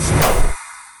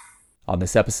On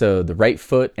this episode, the right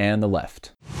foot and the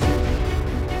left.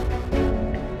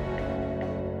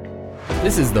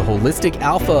 This is the Holistic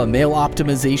Alpha Male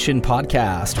Optimization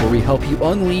Podcast, where we help you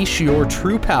unleash your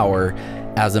true power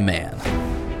as a man.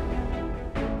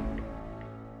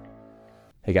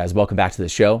 Hey guys, welcome back to the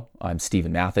show. I'm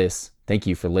Stephen Mathis. Thank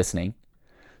you for listening.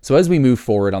 So as we move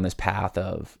forward on this path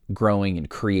of growing and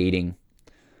creating,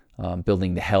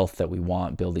 building the health that we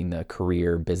want, building the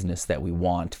career, business that we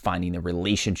want, finding the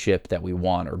relationship that we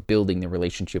want, or building the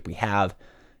relationship we have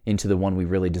into the one we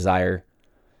really desire,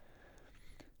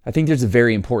 I think there's a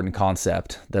very important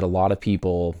concept that a lot of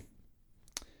people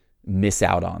miss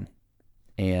out on,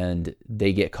 and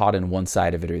they get caught in one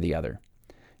side of it or the other.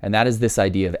 And that is this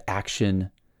idea of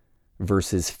action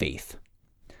versus faith.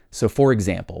 So for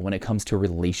example, when it comes to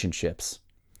relationships,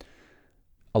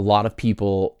 a lot of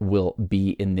people will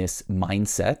be in this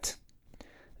mindset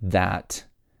that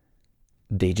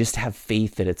they just have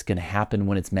faith that it's going to happen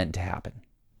when it's meant to happen,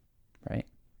 right?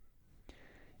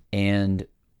 And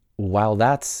while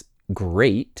that's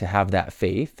great to have that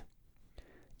faith,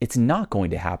 it's not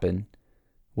going to happen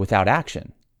without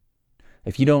action.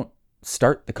 If you don't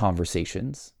start the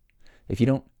conversations, if you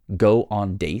don't go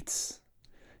on dates,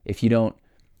 if you don't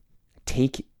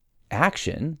take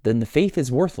action, then the faith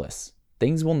is worthless.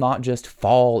 Things will not just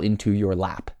fall into your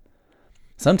lap.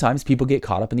 Sometimes people get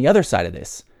caught up in the other side of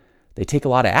this. They take a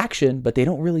lot of action, but they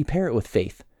don't really pair it with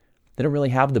faith. They don't really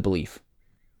have the belief.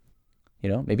 You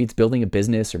know, maybe it's building a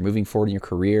business or moving forward in your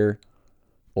career,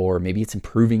 or maybe it's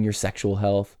improving your sexual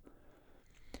health.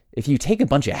 If you take a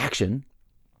bunch of action,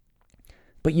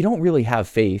 but you don't really have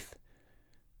faith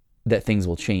that things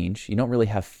will change, you don't really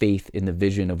have faith in the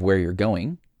vision of where you're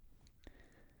going,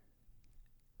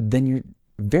 then you're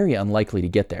very unlikely to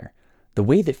get there. The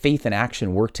way that faith and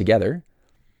action work together,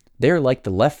 they're like the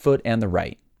left foot and the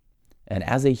right. And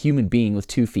as a human being with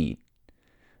 2 feet,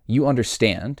 you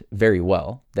understand very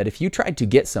well that if you tried to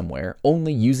get somewhere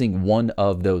only using one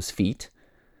of those feet,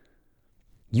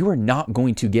 you are not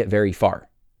going to get very far.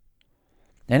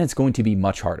 And it's going to be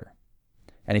much harder.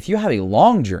 And if you have a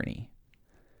long journey,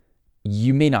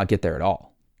 you may not get there at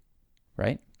all,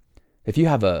 right? If you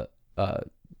have a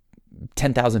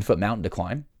 10,000 foot mountain to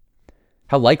climb,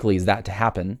 how likely is that to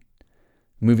happen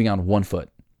moving on 1 foot?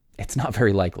 It's not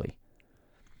very likely.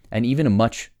 And even a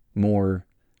much more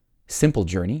simple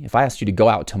journey, if I asked you to go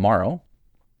out tomorrow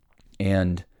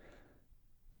and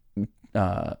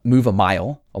move a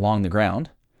mile along the ground,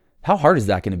 how hard is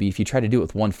that going to be if you try to do it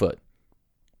with 1 foot?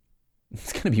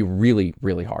 It's going to be really,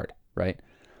 really hard, right?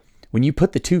 When you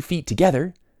put the 2 feet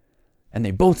together and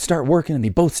they both start working and they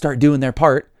both start doing their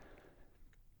part,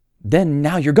 then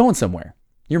now you're going somewhere.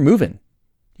 You're moving.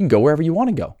 You can go wherever you want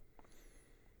to go.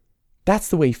 That's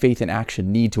the way faith and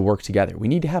action need to work together. We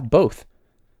need to have both.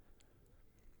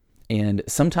 And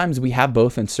sometimes we have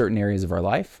both in certain areas of our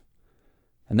life.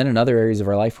 And then in other areas of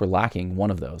our life, we're lacking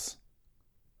one of those.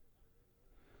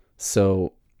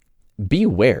 So be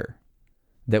aware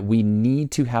that we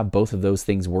need to have both of those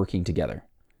things working together.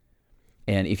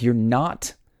 And if you're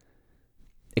not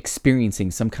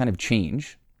experiencing some kind of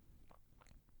change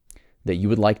that you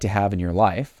would like to have in your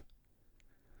life,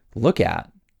 look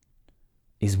at,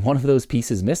 is one of those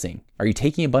pieces missing? Are you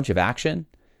taking a bunch of action,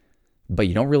 but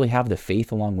you don't really have the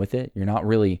faith along with it? You're not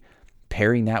really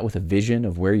pairing that with a vision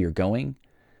of where you're going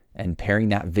and pairing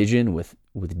that vision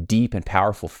with deep and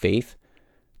powerful faith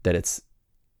that it's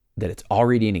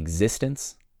already in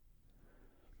existence.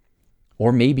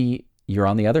 Or maybe you're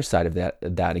on the other side of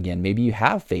that again. Maybe you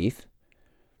have faith,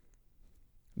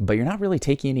 but you're not really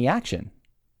taking any action.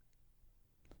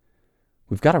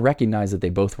 We've got to recognize that they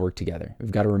both work together.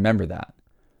 We've got to remember that.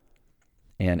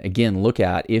 And again, look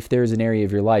at if there's an area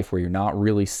of your life where you're not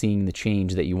really seeing the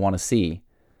change that you want to see,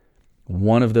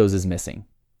 one of those is missing.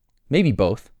 Maybe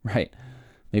both, right?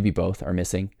 Maybe both are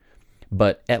missing,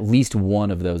 but at least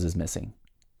one of those is missing.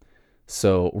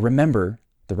 So remember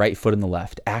the right foot and the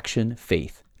left. Action,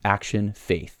 faith. Action,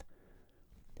 faith.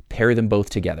 Pair them both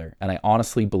together. And I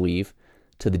honestly believe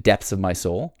to the depths of my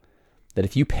soul that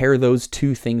if you pair those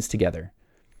two things together,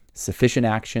 sufficient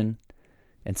action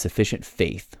and sufficient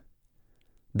faith,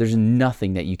 there's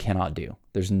nothing that you cannot do.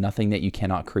 There's nothing that you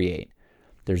cannot create.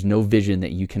 There's no vision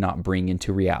that you cannot bring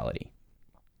into reality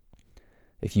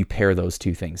if you pair those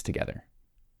two things together.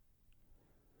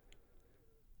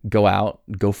 Go out,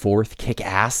 go forth, kick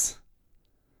ass.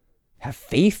 Have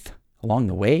faith along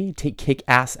the way. Take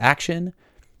kick-ass action.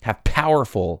 Have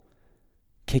powerful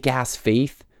kick-ass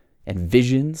faith and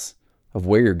visions of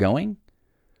where you're going.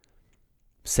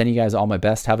 Sending you guys all my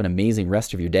best. Have an amazing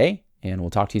rest of your day, and we'll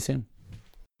talk to you soon.